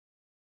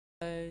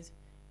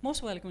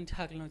Most welcome to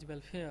Technology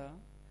Welfare.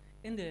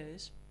 In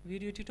this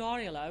video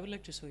tutorial, I would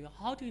like to show you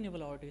how to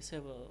enable or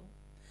disable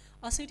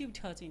Assistive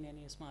touch in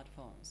any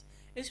smartphones.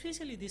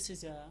 Especially this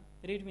is a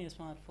Redmi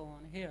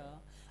smartphone. Here,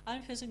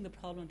 I'm facing the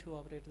problem to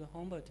operate the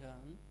home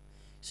button.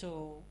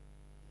 So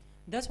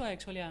that's why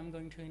actually I'm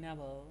going to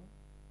enable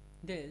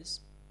this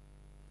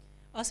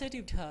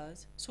Assistive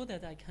touch so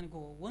that I can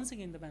go once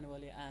again the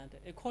manually and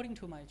according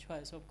to my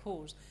choice. Of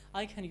course,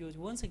 I can use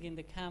once again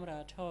the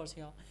camera, torch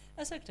here,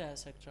 etc.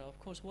 etc. Of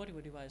course,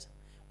 whatever device,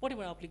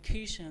 whatever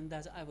application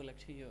that I would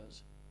like to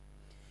use.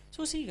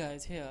 So see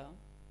guys here.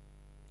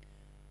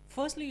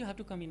 Firstly, you have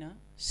to come in a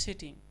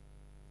setting.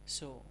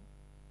 So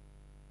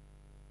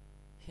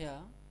here,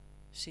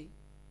 see,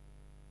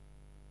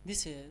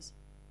 this is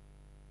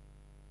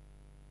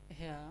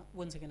here.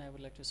 Once again, I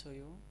would like to show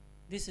you.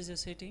 This is a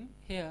setting.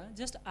 Here,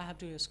 just I have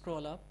to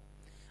scroll up.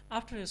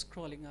 After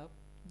scrolling up,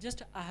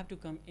 just I have to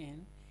come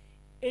in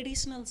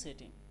additional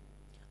setting.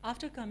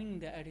 After coming in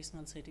the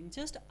additional setting,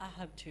 just I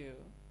have to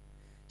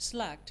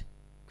select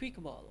quick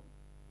ball,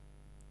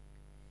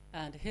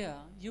 and here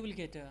you will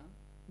get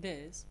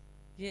this.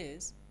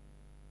 Yes,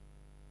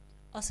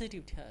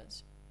 Assistive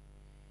touch.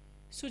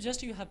 So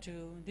just you have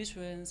to this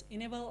one's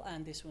enable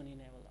and this one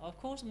enable. Of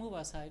course, move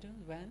aside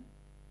when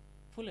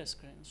full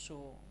screen.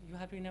 So you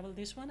have to enable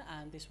this one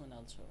and this one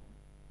also.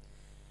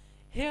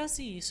 Here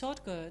see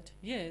shortcut.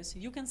 Yes,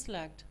 you can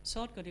select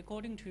shortcut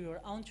according to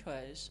your own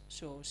choice.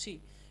 So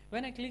see,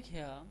 when I click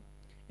here,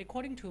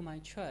 according to my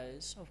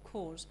choice, of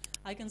course,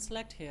 I can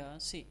select here.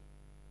 See,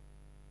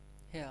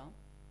 here,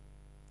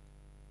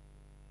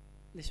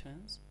 this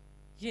one's.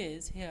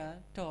 Yes, here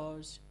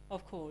torch.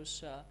 Of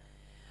course,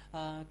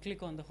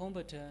 click on the home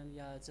button.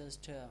 Yeah,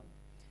 just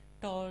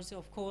torch.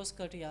 Of course,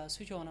 cut. Yeah,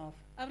 switch on off.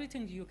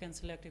 Everything you can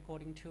select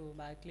according to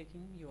by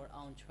clicking your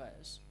own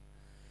choice.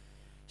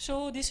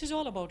 So this is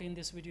all about in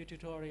this video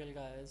tutorial,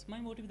 guys. My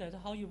motive that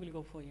how you will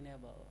go for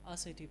enable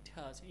Assistive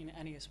touch in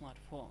any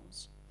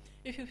smartphones.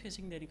 If you're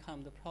facing any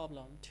kind of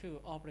problem to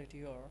operate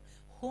your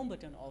home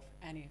button of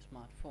any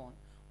smartphone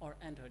or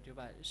Android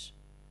device.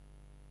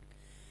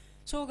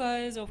 So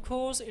guys, of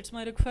course, it's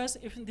my request,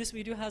 if this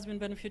video has been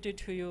benefited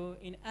to you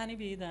in any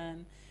way,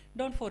 then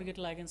don't forget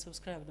to like and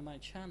subscribe to my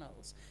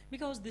channels,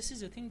 because this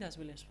is a thing that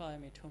will inspire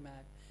me to make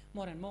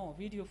more and more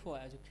video for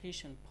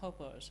education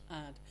purpose.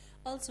 And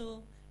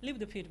also leave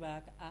the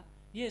feedback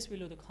yes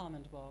below the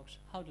comment box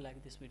how to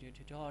like this video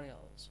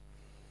tutorials.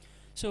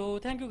 So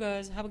thank you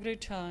guys, have a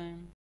great time.